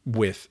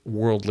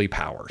worldly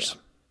powers.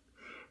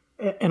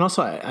 Yeah. And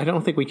also, I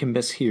don't think we can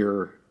miss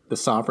here the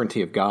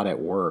sovereignty of God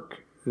at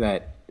work,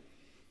 that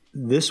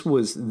this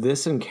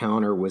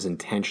encounter was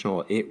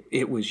intentional.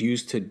 It was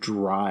used to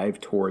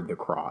drive toward the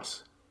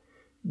cross.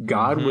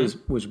 God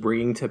was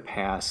bringing to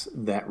pass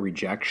that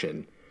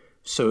rejection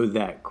so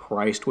that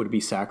Christ would be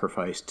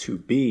sacrificed to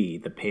be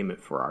the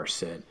payment for our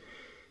sin.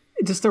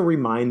 Just a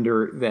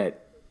reminder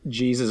that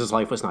Jesus'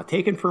 life was not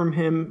taken from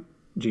him.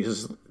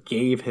 Jesus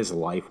gave his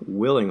life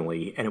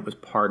willingly, and it was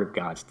part of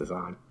God's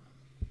design.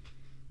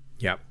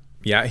 Yep.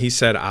 Yeah, he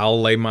said, I'll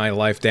lay my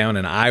life down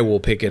and I will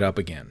pick it up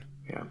again.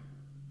 Yeah.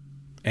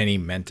 And he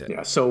meant it.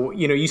 Yeah. So,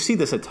 you see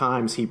this at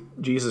times.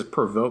 Jesus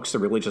provokes the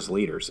religious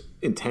leaders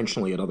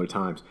intentionally at other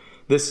times.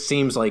 This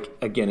seems like,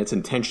 again, it's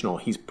intentional.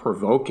 He's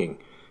provoking.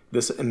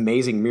 This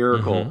amazing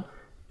miracle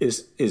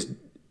is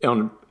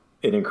on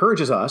it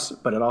encourages us,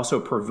 but it also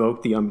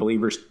provoked the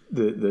unbelievers,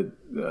 the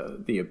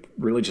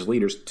religious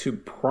leaders, to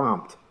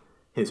prompt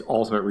his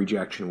ultimate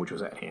rejection, which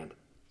was at hand.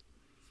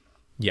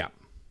 Yeah.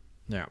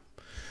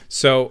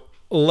 So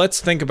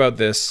let's think about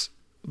this.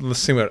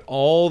 Let's think about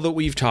all that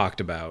we've talked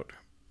about.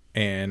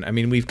 And I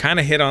mean, we've kind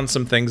of hit on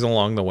some things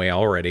along the way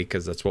already,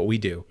 because that's what we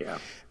do. Yeah.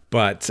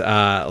 But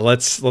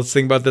let's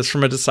think about this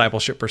from a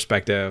discipleship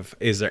perspective.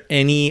 Is there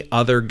any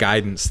other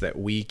guidance that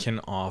we can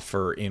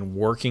offer in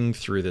working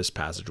through this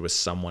passage with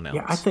someone else?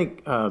 Yeah, I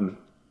think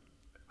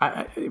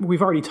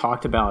we've already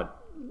talked about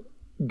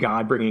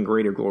God bringing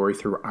greater glory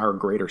through our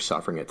greater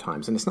suffering at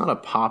times. And it's not a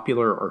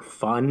popular or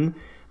fun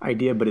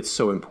idea, but it's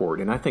so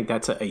important. And I think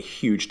that's a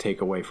huge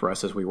takeaway for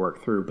us as we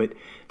work through. But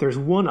there's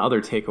one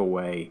other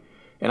takeaway,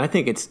 and I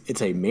think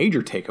it's a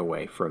major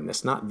takeaway from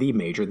this, not the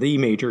major. The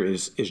major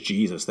is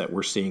Jesus, that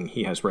we're seeing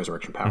he has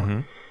resurrection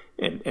power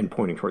and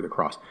pointing toward the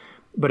cross.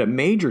 But a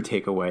major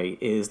takeaway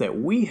is that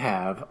we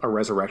have a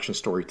resurrection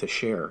story to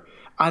share.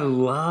 I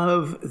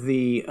love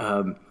the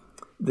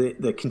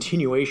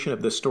continuation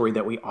of the story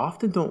that we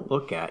often don't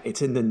look at.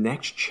 It's in the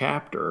next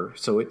chapter,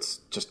 so it's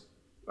just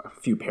a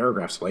few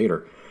paragraphs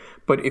later.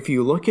 But if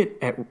you look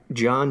at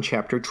John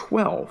chapter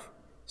 12,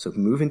 so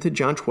move into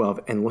John 12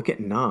 and look at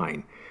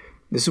 9,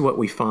 this is what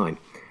we find.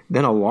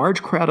 Then a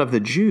large crowd of the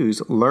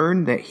Jews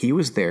learned that he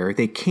was there.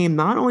 They came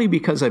not only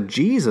because of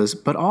Jesus,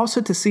 but also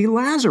to see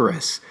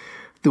Lazarus,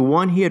 the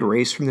one he had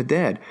raised from the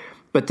dead.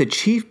 But the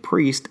chief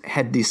priest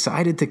had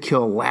decided to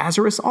kill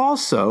Lazarus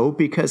also,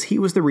 because he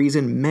was the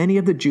reason many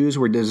of the Jews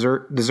were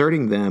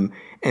deserting them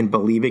and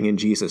believing in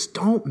Jesus.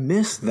 Don't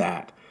miss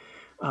that.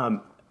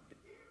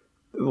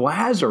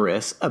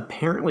 Lazarus,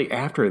 apparently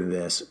after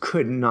this,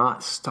 could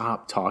not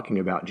stop talking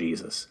about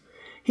Jesus.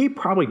 He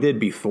probably did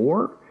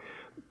before,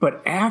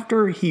 but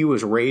after he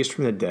was raised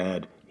from the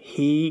dead,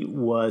 he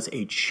was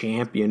a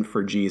champion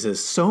for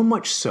Jesus, so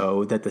much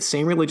so that the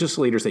same religious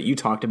leaders that you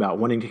talked about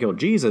wanting to kill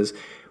Jesus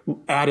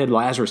added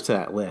Lazarus to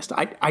that list.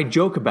 I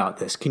joke about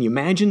this. Can you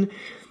imagine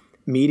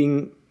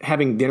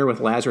having dinner with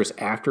Lazarus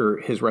after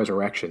his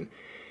resurrection?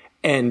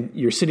 And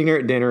you're sitting there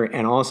at dinner,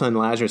 and all of a sudden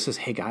Lazarus says,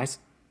 "Hey guys,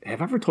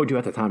 have I ever told you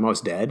at the time I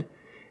was dead?"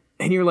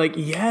 And you're like,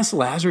 "Yes,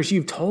 Lazarus,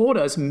 you've told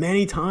us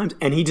many times."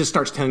 And he just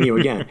starts telling you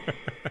again.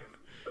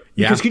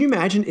 Yeah. Because can you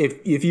imagine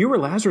if you were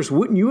Lazarus,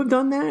 wouldn't you have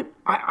done that?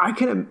 I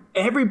can.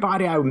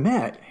 Everybody I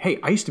met, "Hey,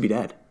 I used to be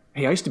dead.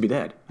 Hey, I used to be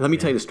dead. Let me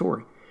tell you the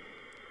story."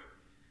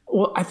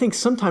 Well, I think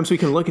sometimes we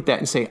can look at that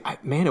and say,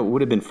 "Man, it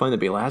would have been fun to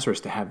be Lazarus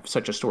to have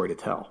such a story to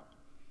tell."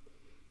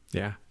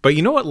 Yeah. But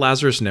you know what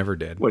Lazarus never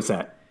did? What's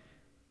that?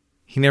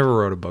 He never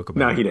wrote a book about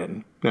it.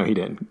 No, he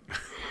didn't.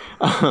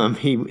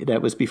 That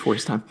was before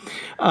his time.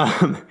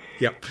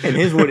 Yep. And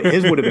his would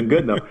have been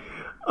good, though.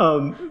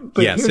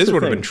 But yes, his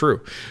would have been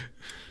true.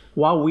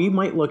 While we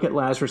might look at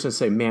Lazarus and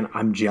say, "Man,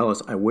 I'm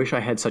jealous. I wish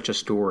I had such a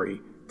story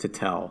to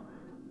tell,"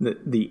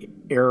 the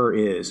error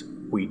is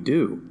we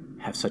do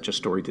have such a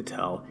story to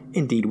tell.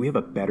 Indeed, we have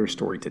a better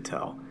story to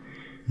tell.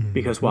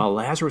 Because while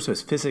Lazarus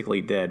was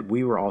physically dead,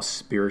 we were all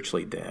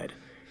spiritually dead.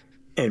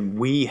 And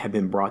we have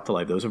been brought to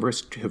life. Those of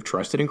us who have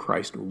trusted in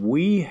Christ,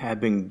 we have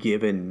been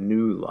given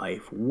new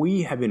life.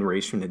 We have been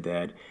raised from the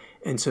dead.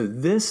 And so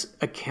this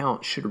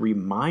account should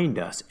remind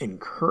us,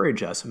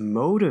 encourage us,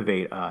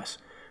 motivate us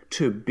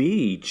to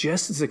be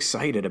just as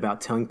excited about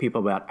telling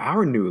people about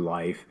our new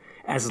life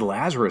as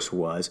Lazarus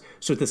was,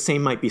 so that the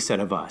same might be said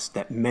of us,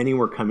 that many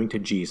were coming to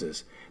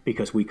Jesus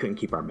because we couldn't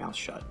keep our mouths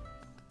shut.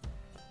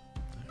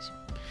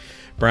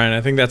 Brian,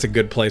 I think that's a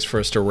good place for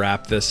us to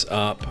wrap this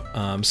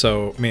up.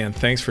 So, man,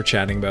 thanks for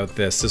chatting about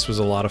this. This was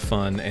a lot of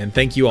fun. And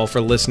thank you all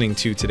for listening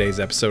to today's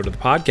episode of the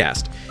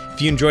podcast.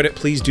 If you enjoyed it,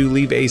 please do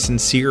leave a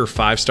sincere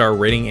 5-star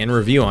rating and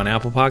review on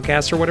Apple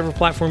Podcasts or whatever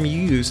platform you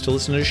use to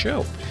listen to the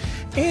show.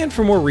 And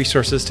for more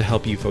resources to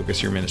help you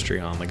focus your ministry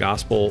on the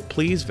gospel,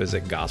 please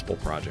visit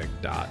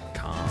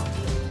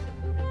gospelproject.com.